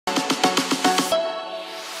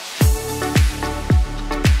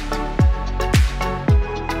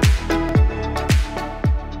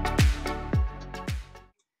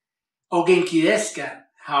O genki desu ka?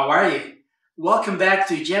 How are you? Welcome back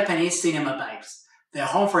to Japanese Cinema Vibes, the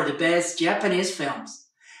home for the best Japanese films.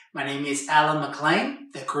 My name is Alan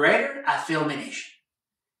McLean, the curator at Filmination.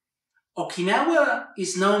 Okinawa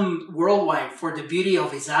is known worldwide for the beauty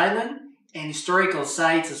of its island and historical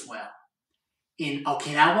sites as well. In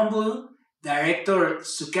Okinawan Blue, director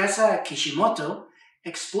Tsukasa Kishimoto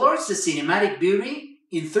explores the cinematic beauty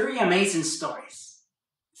in 3 amazing stories.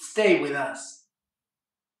 Stay with us.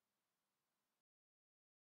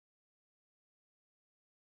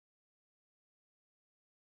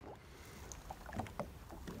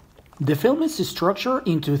 The film is structured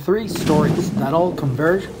into 3 stories that all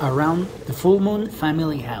converge around the Full Moon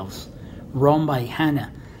family house, run by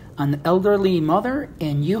Hana, an elderly mother,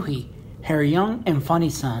 and Yuhi, her young and funny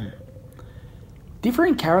son.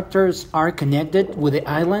 Different characters are connected with the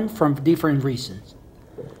island from different reasons.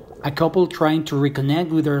 A couple trying to reconnect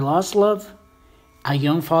with their lost love, a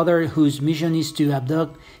young father whose mission is to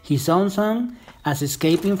abduct his own son as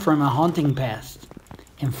escaping from a haunting past,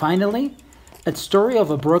 and finally, a story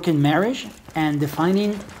of a broken marriage and the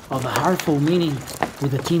finding of a heartful meaning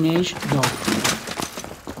with a teenage daughter.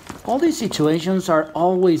 All these situations are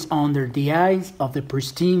always under the eyes of the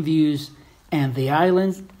pristine views and the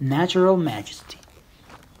island's natural majesty.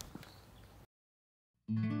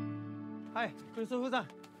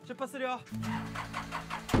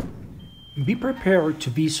 Be prepared to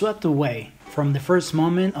be swept away from the first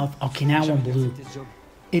moment of Okinawan Blue.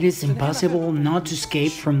 It is impossible not to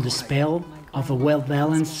escape from the spell of a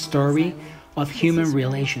well-balanced story of human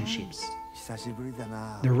relationships.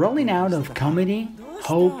 The rolling out of comedy,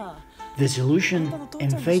 hope, disillusion,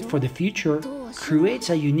 and faith for the future creates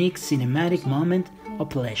a unique cinematic moment of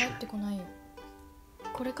pleasure.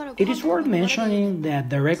 It is worth mentioning that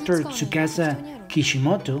director Tsukasa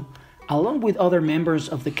Kishimoto, along with other members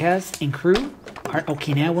of the cast and crew, are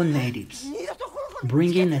Okinawan natives,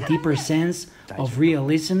 bringing a deeper sense of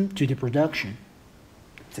realism to the production.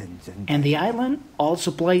 And the island also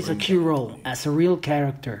plays a key role as a real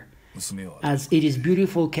character, as it is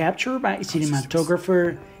beautifully captured by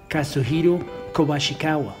cinematographer Kazuhiro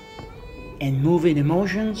Kobashikawa, and moving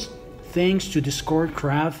emotions thanks to the score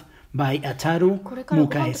craft by Ataru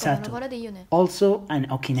Mukaesato, also an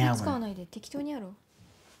Okinawan.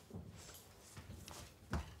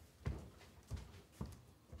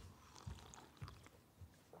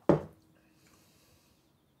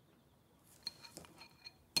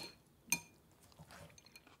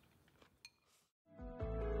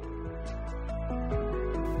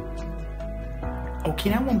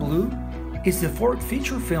 Okinawan Blue is the 4th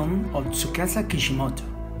feature film of Tsukasa Kishimoto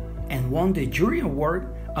and won the Jury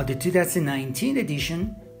Award of the 2019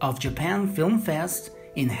 edition of JapanFilmfest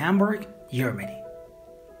in Hamburg, Germany.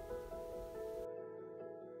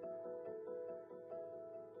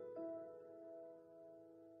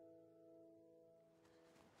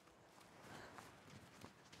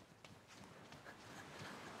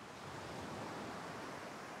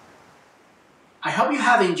 I hope you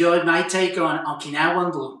have enjoyed my take on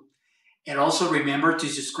Okinawan Blue. And also remember to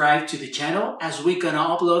subscribe to the channel as we're gonna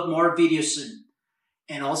upload more videos soon.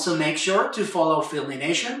 And also make sure to follow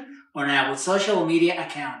Filmination on our social media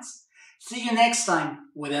accounts. See you next time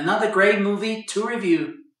with another great movie to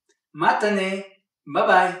review. Mata ne! Bye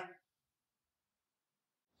bye!